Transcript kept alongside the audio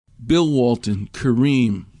Bill Walton,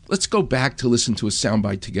 Kareem. Let's go back to listen to a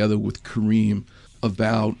soundbite together with Kareem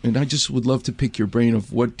about, and I just would love to pick your brain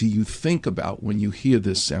of what do you think about when you hear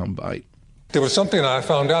this soundbite. There was something I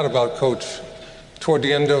found out about Coach toward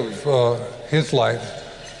the end of his life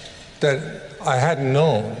that I hadn't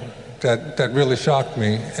known that really shocked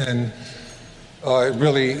me, and it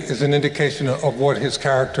really is an indication of what his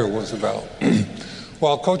character was about.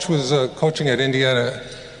 While Coach was coaching at Indiana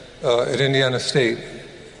State,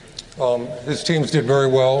 his teams did very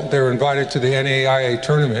well. They were invited to the NAIA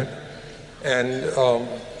tournament, and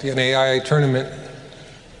the NAIA tournament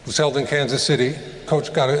was held in Kansas City.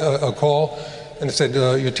 Coach got a call and it said,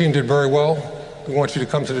 your team did very well. We want you to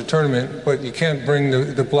come to the tournament, but you can't bring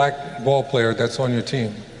the black ball player that's on your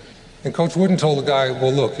team. And Coach Wooden told the guy,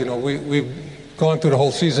 well, look, we've gone through the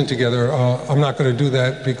whole season together. I'm not going to do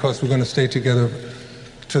that because we're going to stay together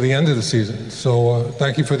to the end of the season. So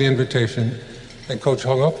thank you for the invitation. And Coach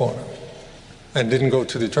hung up on him and didn't go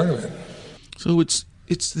to the tournament. So it's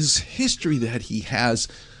this history that he has,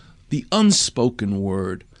 the unspoken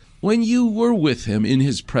word. When you were with him in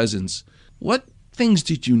his presence, what things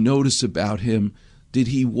did you notice about him? Did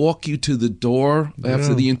he walk you to the door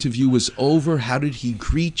after the interview was over? How did he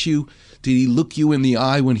greet you? Did he look you in the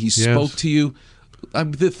eye when he spoke to you?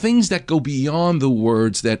 The things that go beyond the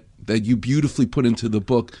words that you beautifully put into the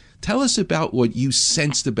book. Tell us about what you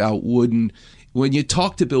sensed about Wooden when you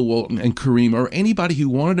talked to Bill Walton and Kareem, or anybody who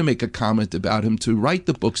wanted to make a comment about him to write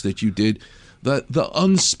the books that you did. The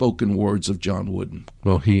unspoken words of John Wooden.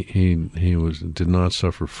 Well, he did not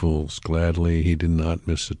suffer fools gladly. He did not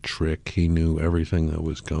miss a trick. He knew everything that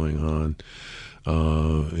was going on.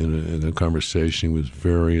 In a conversation, he was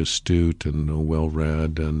very astute and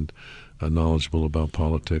well-read and knowledgeable about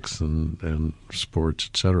politics and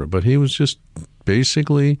sports, etc. But he was just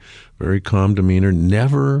basically very calm demeanor.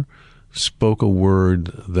 Never spoke a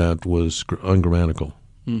word that was ungrammatical,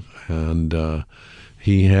 and.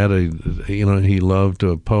 He had he loved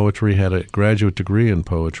poetry, had a graduate degree in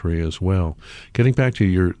poetry as well. Getting back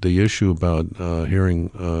to the issue about hearing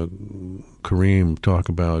Kareem talk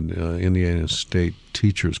about Indiana State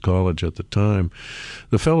Teachers College at the time,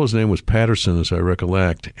 the fellow's name was Patterson, as I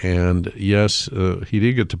recollect, and yes, he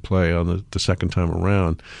did get to play on the second time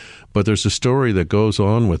around, but there's a story that goes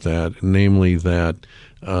on with that, namely that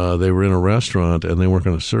they were in a restaurant and they weren't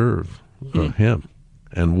going to serve him,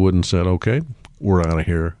 and Wooden said, okay, we're out of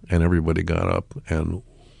here, and everybody got up and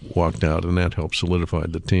walked out, and that helped solidify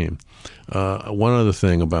the team. One other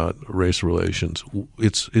thing about race relations,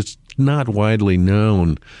 it's not widely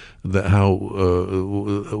known that how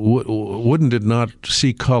Wooden did not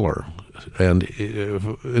see color, and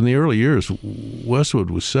in the early years, Westwood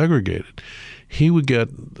was segregated. He would get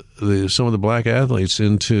some of the black athletes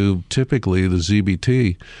into typically the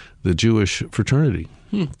ZBT, the Jewish fraternity,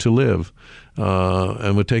 to live.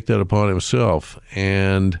 And would take that upon himself.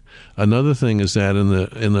 And another thing is that in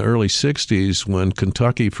the early '60s, when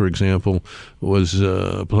Kentucky, for example, was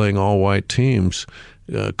playing all white teams,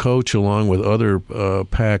 Coach, along with other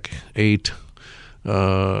Pac-8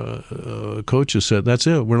 coaches, said, "That's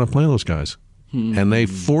it. We're not playing those guys," and they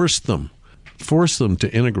forced them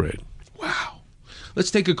to integrate. Wow.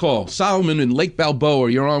 Let's take a call. Solomon in Lake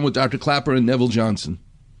Balboa. You're on with Dr. Clapper and Neville Johnson.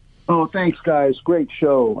 Oh, thanks, guys. Great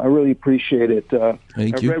show. I really appreciate it.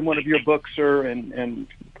 Thank you. I read one of your books, sir, and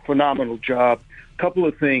phenomenal job. A couple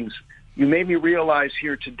of things. You made me realize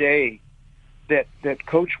here today that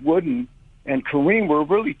Coach Wooden and Kareem were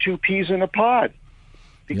really two peas in a pod,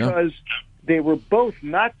 because they were both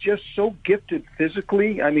not just so gifted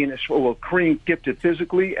physically. I mean, Kareem gifted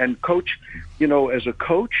physically, and Coach, as a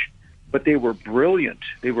coach, but they were brilliant.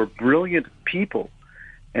 They were brilliant people.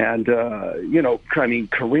 And,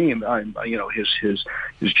 Kareem,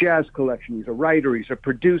 his jazz collection, he's a writer, he's a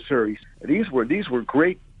producer. These were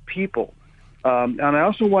great people. And I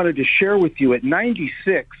also wanted to share with you, at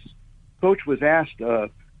 96, Coach was asked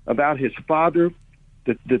about his father,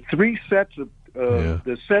 the three sets of,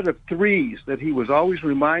 the set of threes that he was always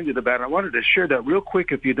reminded about. I wanted to share that real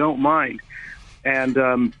quick, if you don't mind.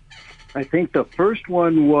 And I think the first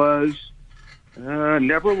one was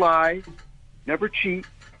never lie, never cheat,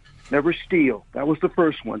 never steal. That was the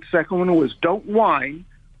first one. Second one was don't whine,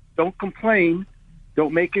 don't complain,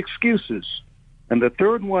 don't make excuses. And the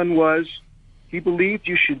third one was he believed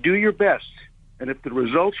you should do your best. And if the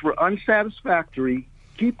results were unsatisfactory,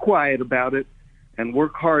 keep quiet about it and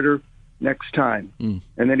work harder next time. And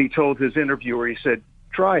then he told his interviewer, he said,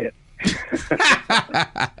 try it.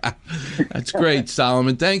 That's great,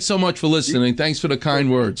 Solomon. Thanks so much for listening. Thanks for the kind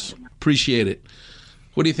words. Appreciate it.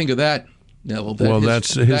 What do you think of that? Neville,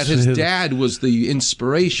 that his dad was the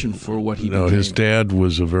inspiration for what he became. His dad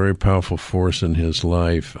was a very powerful force in his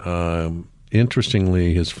life.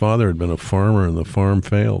 Interestingly, his father had been a farmer, and the farm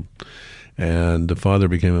failed. And the father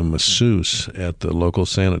became a masseuse at the local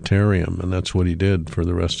sanitarium, and that's what he did for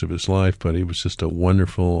the rest of his life. But he was just a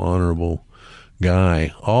wonderful, honorable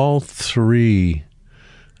guy. All three,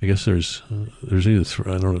 I guess there's either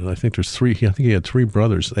three, I don't know, I think there's three. I think he had three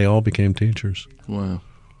brothers. They all became teachers. Wow.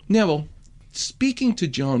 Neville, speaking to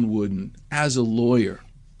John Wooden as a lawyer,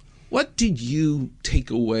 what did you take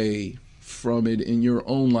away from it in your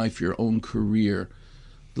own life, your own career?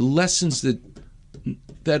 The lessons that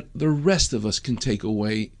the rest of us can take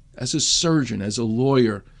away as a surgeon, as a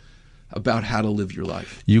lawyer, about how to live your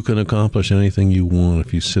life. You can accomplish anything you want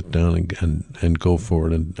if you sit down and go for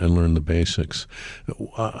it and learn the basics.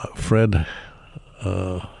 Fred,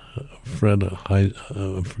 I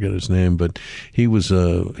forget his name, but he went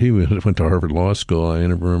to Harvard Law School. I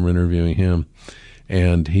remember interviewing him,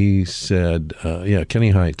 and he said,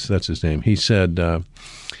 Kenny Heights, that's his name. He said,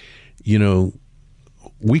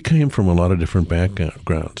 we came from a lot of different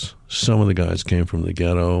backgrounds. Some of the guys came from the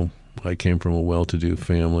ghetto. I came from a well-to-do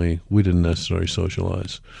family. We didn't necessarily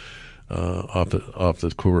socialize off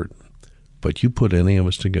the court. But you put any of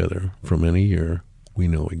us together from any year, we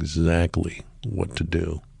know exactly what to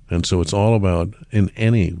do. And so it's all about, in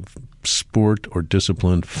any sport or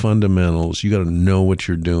discipline, fundamentals. You got to know what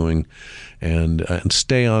you're doing and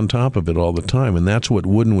stay on top of it all the time. And that's what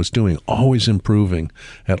Wooden was doing, always improving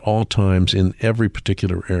at all times in every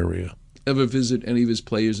particular area. Ever visit any of his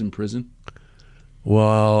players in prison?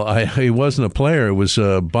 Well, he wasn't a player. It was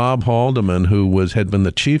Bob Haldeman, who had been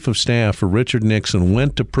the chief of staff for Richard Nixon,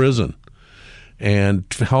 went to prison. And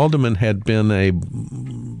Haldeman had been a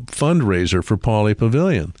fundraiser for Pauley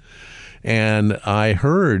Pavilion. And I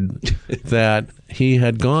heard that he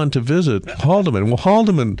had gone to visit Haldeman. Well,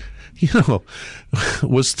 Haldeman,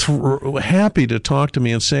 was happy to talk to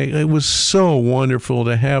me and say, it was so wonderful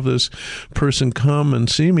to have this person come and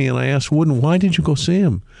see me. And I asked Wooden, why did you go see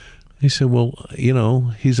him? He said, well,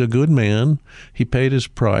 he's a good man. He paid his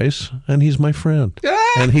price, and he's my friend.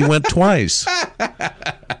 And he went twice.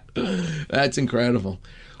 That's incredible.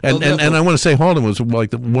 And I want to say Haldeman was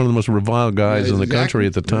like one of the most reviled guys in the country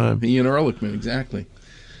at the time. He and Ehrlichman, exactly.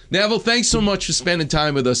 Neville, thanks so much for spending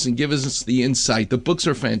time with us and giving us the insight. The books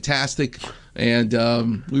are fantastic, and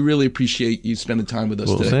we really appreciate you spending time with us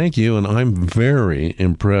today. Well, thank you, and I'm very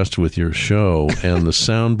impressed with your show and the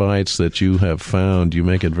sound bites that you have found. You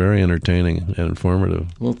make it very entertaining and informative.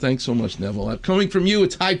 Well, thanks so much, Neville. Coming from you,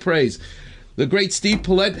 it's high praise. The great Steve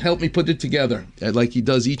Paulette helped me put it together, like he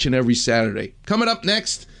does each and every Saturday. Coming up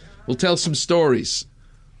next, we'll tell some stories.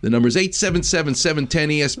 The number's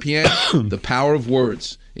 877-710-ESPN, The Power of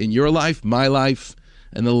Words in your life, my life,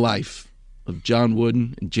 and the life of John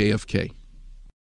Wooden and JFK.